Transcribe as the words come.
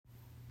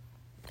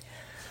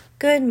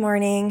Good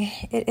morning.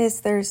 It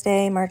is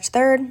Thursday, March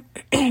 3rd,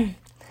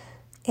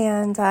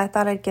 and I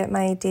thought I'd get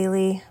my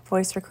daily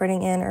voice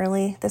recording in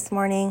early this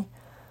morning.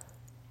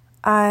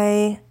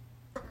 I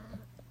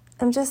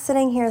am just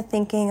sitting here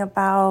thinking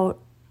about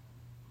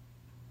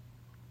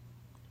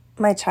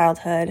my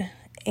childhood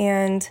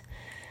and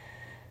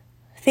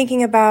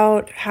thinking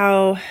about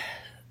how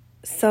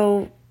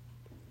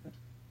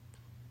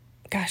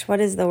what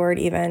is the word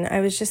even?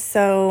 I was just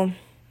so...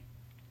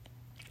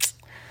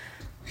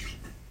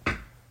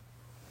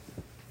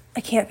 I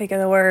can't think of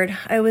the word.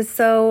 I was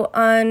so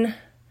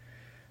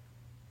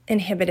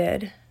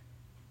uninhibited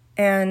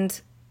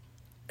and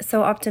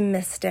so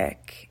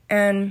optimistic.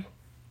 And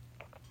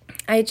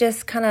I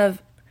just kind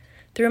of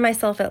threw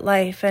myself at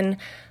life. And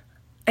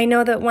I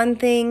know that one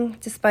thing,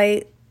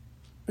 despite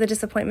the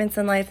disappointments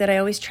in life, that I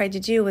always tried to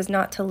do was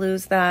not to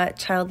lose that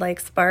childlike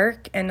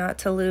spark and not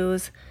to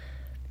lose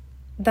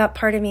that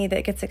part of me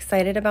that gets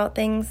excited about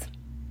things.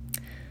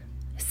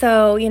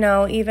 So,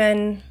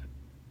 even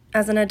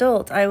as an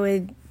adult, I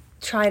would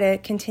try to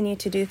continue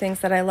to do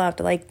things that I loved,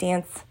 like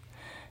dance,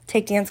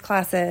 take dance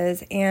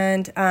classes,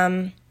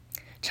 and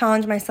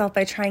challenge myself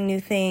by trying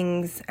new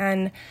things.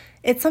 And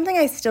it's something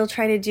I still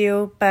try to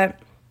do, but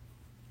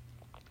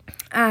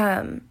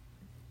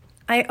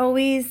I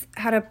always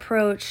had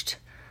approached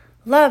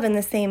love in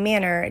the same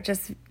manner,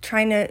 just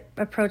trying to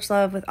approach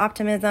love with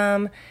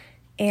optimism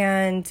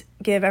and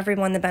give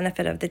everyone the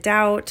benefit of the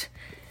doubt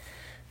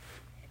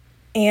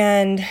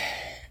and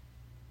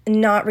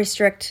not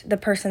restrict the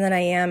person that I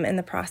am in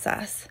the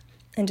process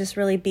and just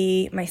really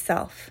be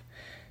myself.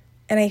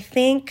 And I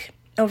think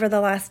over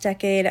the last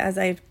decade, as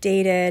I've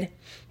dated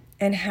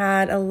and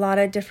had a lot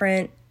of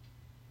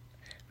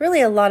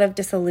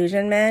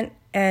disillusionment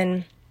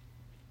and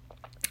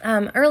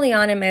early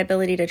on in my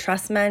ability to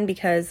trust men,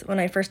 because when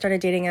I first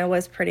started dating, I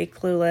was pretty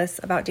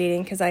clueless about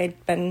dating because I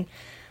had been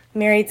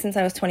married since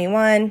I was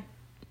 21,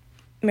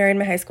 married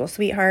my high school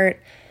sweetheart.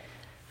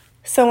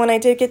 So when I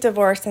did get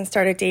divorced and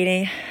started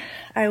dating,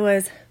 I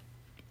was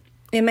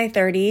in my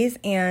 30s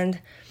and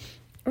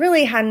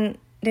really didn't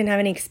have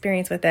any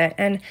experience with it.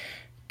 And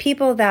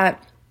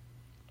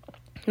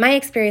my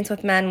experience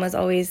with men was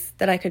always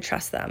that I could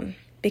trust them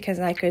because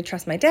I could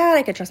trust my dad,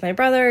 I could trust my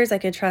brothers, I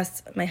could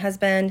trust my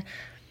husband,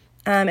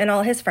 and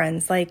all his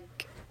friends.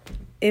 Like,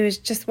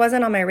 it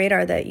wasn't on my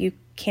radar that you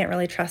can't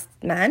really trust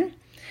men.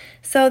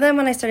 So then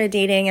when I started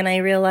dating and I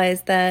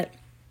realized that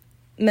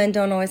men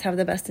don't always have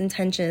the best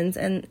intentions,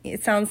 and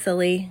it sounds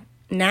silly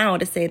now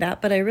to say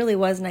that, but I really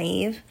was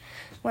naive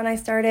when I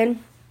started.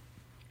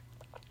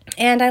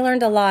 And I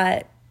learned a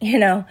lot,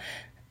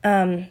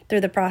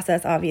 through the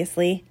process,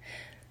 obviously.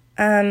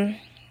 And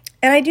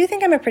I do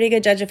think I'm a pretty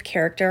good judge of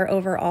character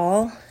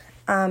overall.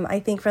 I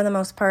think for the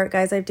most part,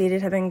 guys I've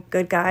dated have been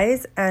good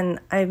guys, and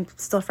I'm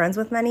still friends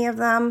with many of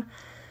them.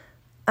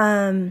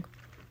 But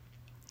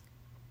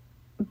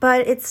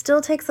it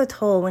still takes a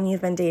toll when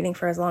you've been dating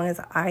for as long as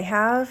I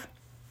have.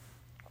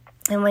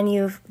 And when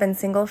you've been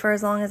single for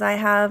as long as I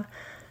have,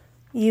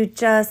 you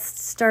just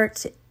start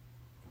to,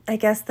 I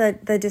guess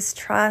the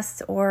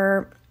distrust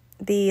or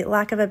the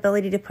lack of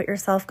ability to put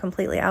yourself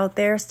completely out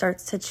there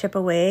starts to chip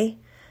away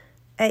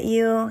at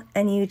you,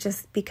 and you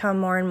just become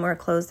more and more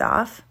closed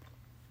off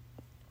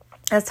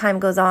as time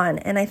goes on.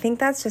 And I think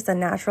that's just a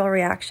natural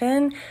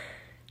reaction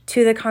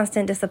to the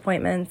constant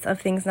disappointments of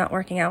things not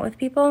working out with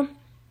people.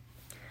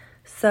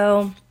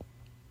 So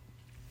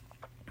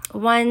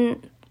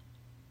one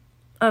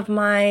of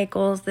my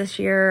goals this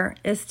year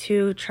is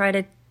to try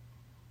to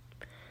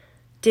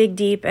dig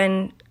deep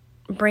and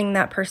bring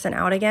that person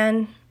out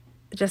again,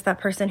 just that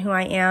person who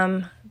I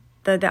am,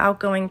 the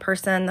outgoing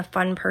person, the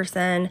fun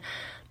person,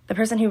 the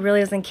person who really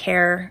doesn't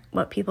care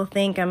what people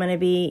think. I'm going to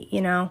be,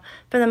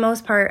 for the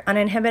most part,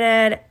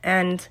 uninhibited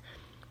and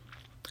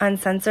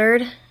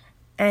uncensored,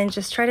 and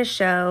just try to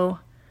show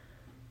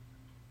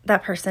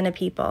that person to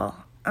people.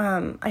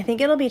 I think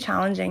it'll be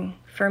challenging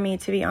for me,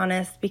 to be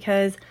honest,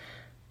 because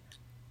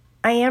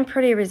I am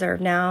pretty reserved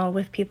now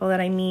with people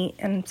that I meet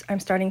and I'm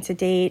starting to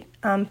date,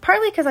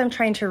 partly because I'm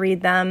trying to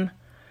read them.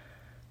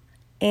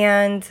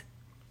 And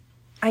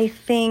I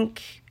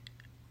think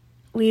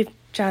we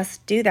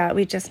just do that.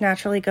 We just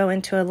naturally go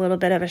into a little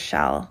bit of a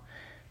shell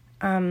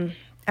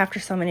after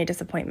so many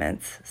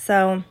disappointments.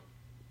 So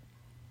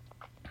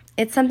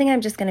it's something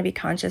I'm just going to be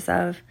conscious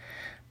of.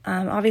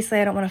 Obviously,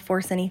 I don't want to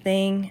force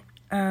anything.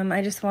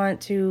 I just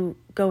want to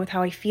go with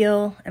how I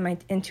feel and my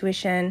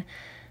intuition.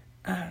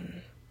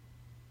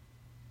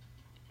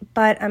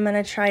 But I'm going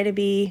to try to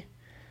be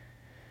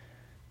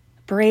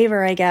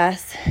braver, I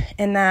guess,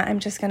 in that I'm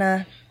just going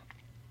to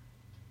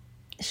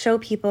show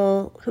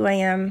people who I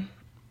am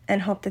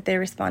and hope that they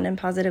respond in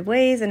positive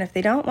ways. And if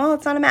they don't, well,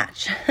 it's not a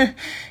match.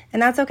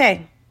 And that's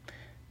okay.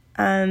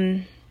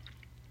 I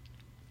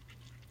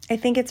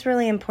think it's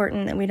really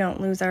important that we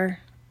don't lose our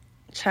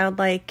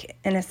childlike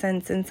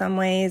innocence in some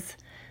ways.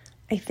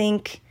 I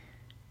think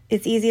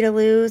it's easy to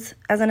lose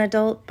as an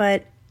adult,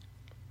 but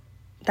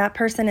that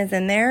person is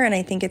in there, and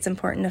I think it's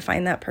important to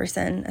find that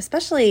person,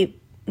 especially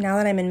now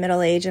that I'm in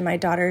middle age and my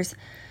daughter's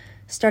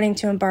starting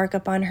to embark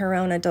upon her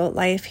own adult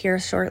life here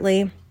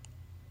shortly.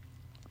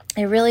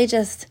 I really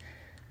just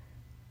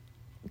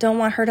don't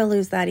want her to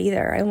lose that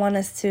either. I want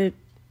us to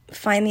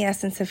find the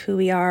essence of who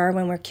we are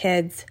when we're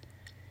kids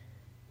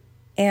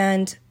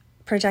and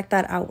project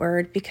that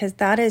outward, because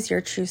that is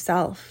your true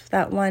self,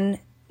 that one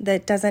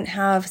that doesn't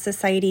have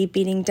society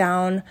beating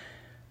down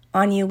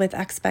on you with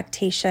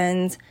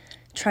expectations,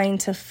 trying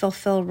to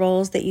fulfill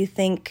roles that you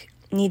think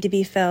need to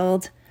be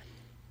filled.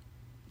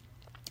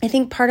 I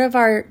think part of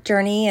our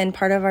journey and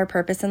part of our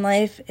purpose in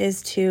life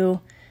is to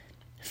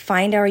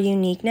find our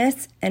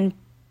uniqueness and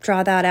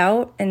draw that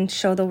out and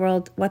show the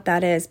world what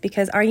that is,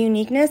 because our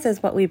uniqueness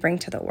is what we bring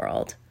to the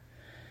world.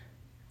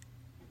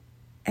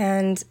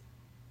 And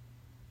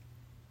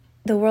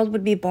the world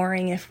would be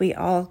boring if we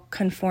all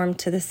conformed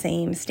to the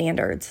same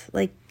standards.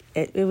 Like,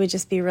 it would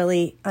just be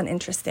really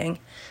uninteresting.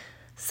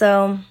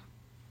 So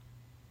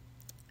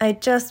I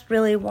just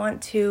really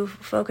want to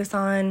focus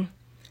on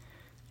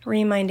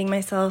reminding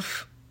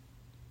myself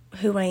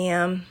who I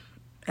am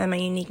and my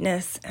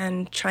uniqueness,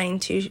 and trying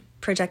to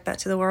project that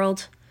to the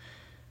world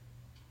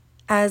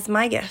as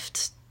my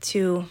gift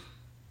to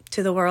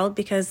the world,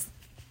 because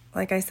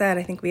like I said,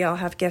 I think we all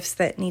have gifts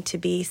that need to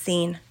be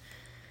seen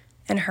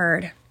and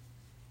heard.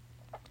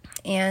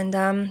 And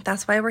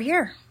that's why we're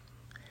here.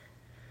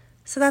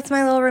 So that's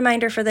my little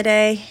reminder for the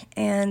day.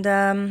 And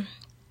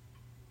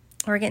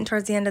we're getting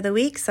towards the end of the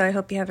week, so I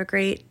hope you have a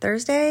great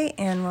Thursday,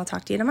 and we'll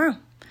talk to you tomorrow.